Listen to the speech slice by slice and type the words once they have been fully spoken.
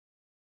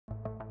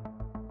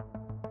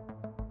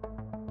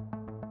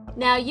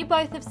Now, you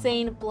both have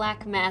seen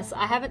Black Mass.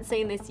 I haven't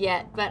seen this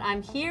yet, but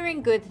I'm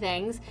hearing good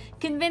things.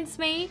 Convince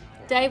me,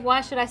 Dave,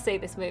 why should I see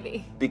this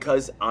movie?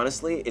 Because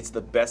honestly, it's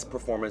the best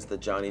performance that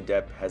Johnny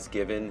Depp has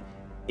given,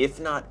 if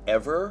not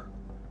ever,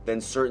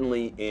 then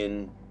certainly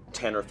in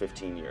 10 or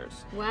 15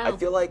 years. Wow. I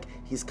feel like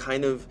he's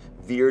kind of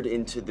veered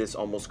into this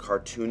almost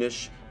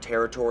cartoonish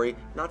territory,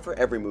 not for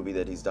every movie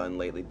that he's done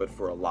lately, but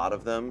for a lot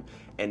of them.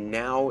 And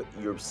now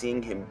you're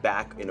seeing him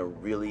back in a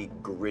really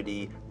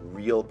gritty,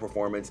 real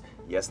performance.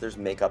 Yes, there's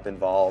makeup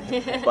involved,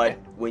 but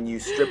when you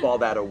strip all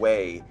that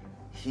away,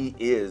 he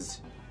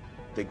is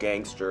the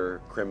gangster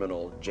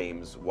criminal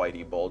James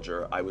Whitey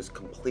Bulger. I was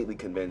completely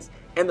convinced,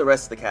 and the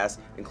rest of the cast,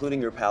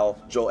 including your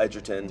pal Joel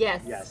Edgerton.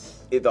 Yes. Yes.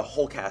 The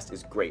whole cast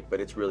is great, but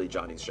it's really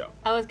Johnny's show.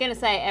 I was going to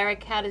say,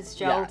 Erik, how does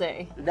Joel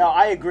do? No,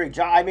 I agree.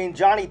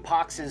 Johnny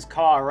parks his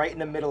car right in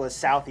the middle of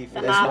Southie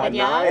for The this Harvard one.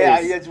 Yard? Yeah,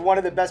 it's one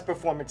of the best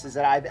performances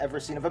that I've ever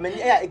seen of him. And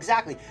yeah,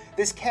 exactly.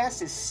 This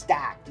cast is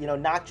stacked, you know,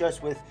 not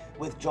just with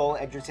Joel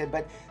Edgerton,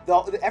 but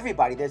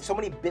everybody. There's so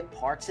many bit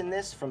parts in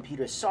this, from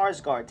Peter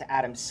Sarsgaard to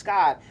Adam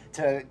Scott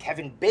to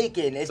Kevin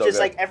Bacon. It's So just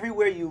good. like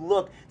everywhere you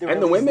look, there And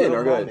are the these women little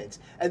are good. moments.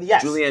 And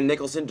yes, Julianne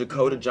Nicholson,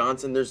 Dakota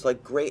Johnson, there's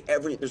like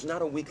there's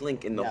not a weak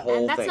link in the whole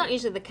And that's thing. not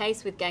usually the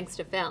case with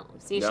gangster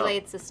films. Usually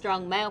it's the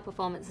strong male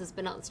performances,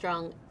 but not the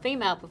strong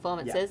female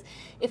performances.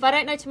 If I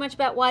don't know too much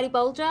about Whitey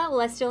Bulger, will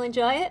I still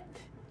enjoy it?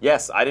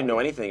 Yes, I didn't know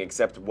anything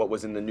except what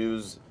was in the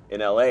news in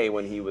LA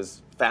when he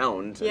was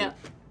found Yeah. and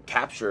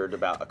captured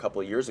about a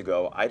couple of years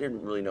ago. I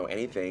didn't really know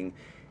anything.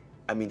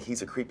 I mean,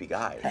 he's a creepy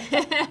guy,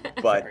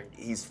 but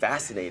he's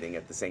fascinating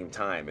at the same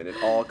time, and it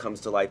all comes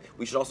to life.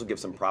 We should also give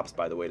some props,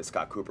 by the way, to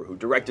Scott Cooper, who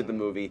directed the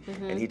movie,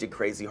 and he did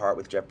Crazy Heart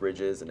with Jeff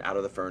Bridges and Out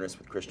of the Furnace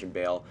with Christian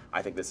Bale.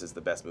 I think this is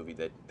the best movie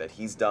that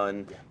he's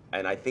done,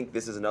 and I think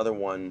this is another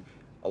one,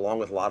 along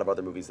with a lot of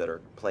other movies that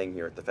are playing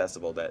here at the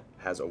festival, that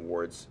has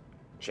awards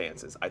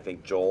chances. I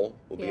think Joel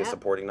will be a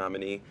supporting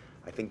nominee.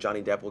 I think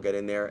Johnny Depp will get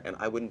in there, and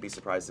I wouldn't be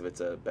surprised if it's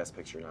a Best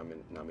Picture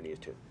nominee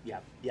too.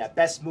 Yeah,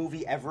 best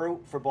movie ever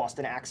for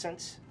Boston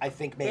accents. I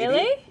think maybe.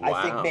 Really?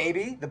 I think Wow.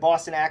 maybe the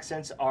Boston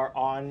accents are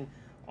on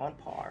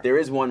par. There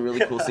is one really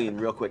cool scene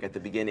real quick at the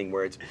beginning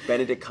where it's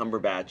Benedict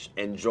Cumberbatch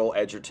and Joel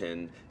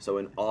Edgerton, so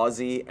an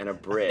Aussie and a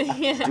Brit,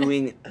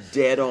 doing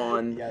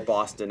dead-on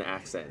Boston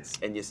accents.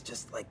 And it's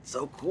just like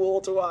so cool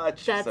to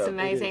watch. That's So,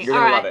 amazing. You're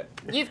All gonna right, love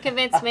it. you've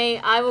convinced me.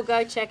 I will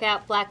go check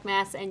out Black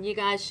Mass, and you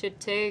guys should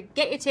too.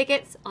 Get your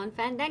tickets on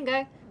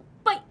Fandango.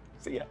 Bye.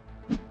 See ya.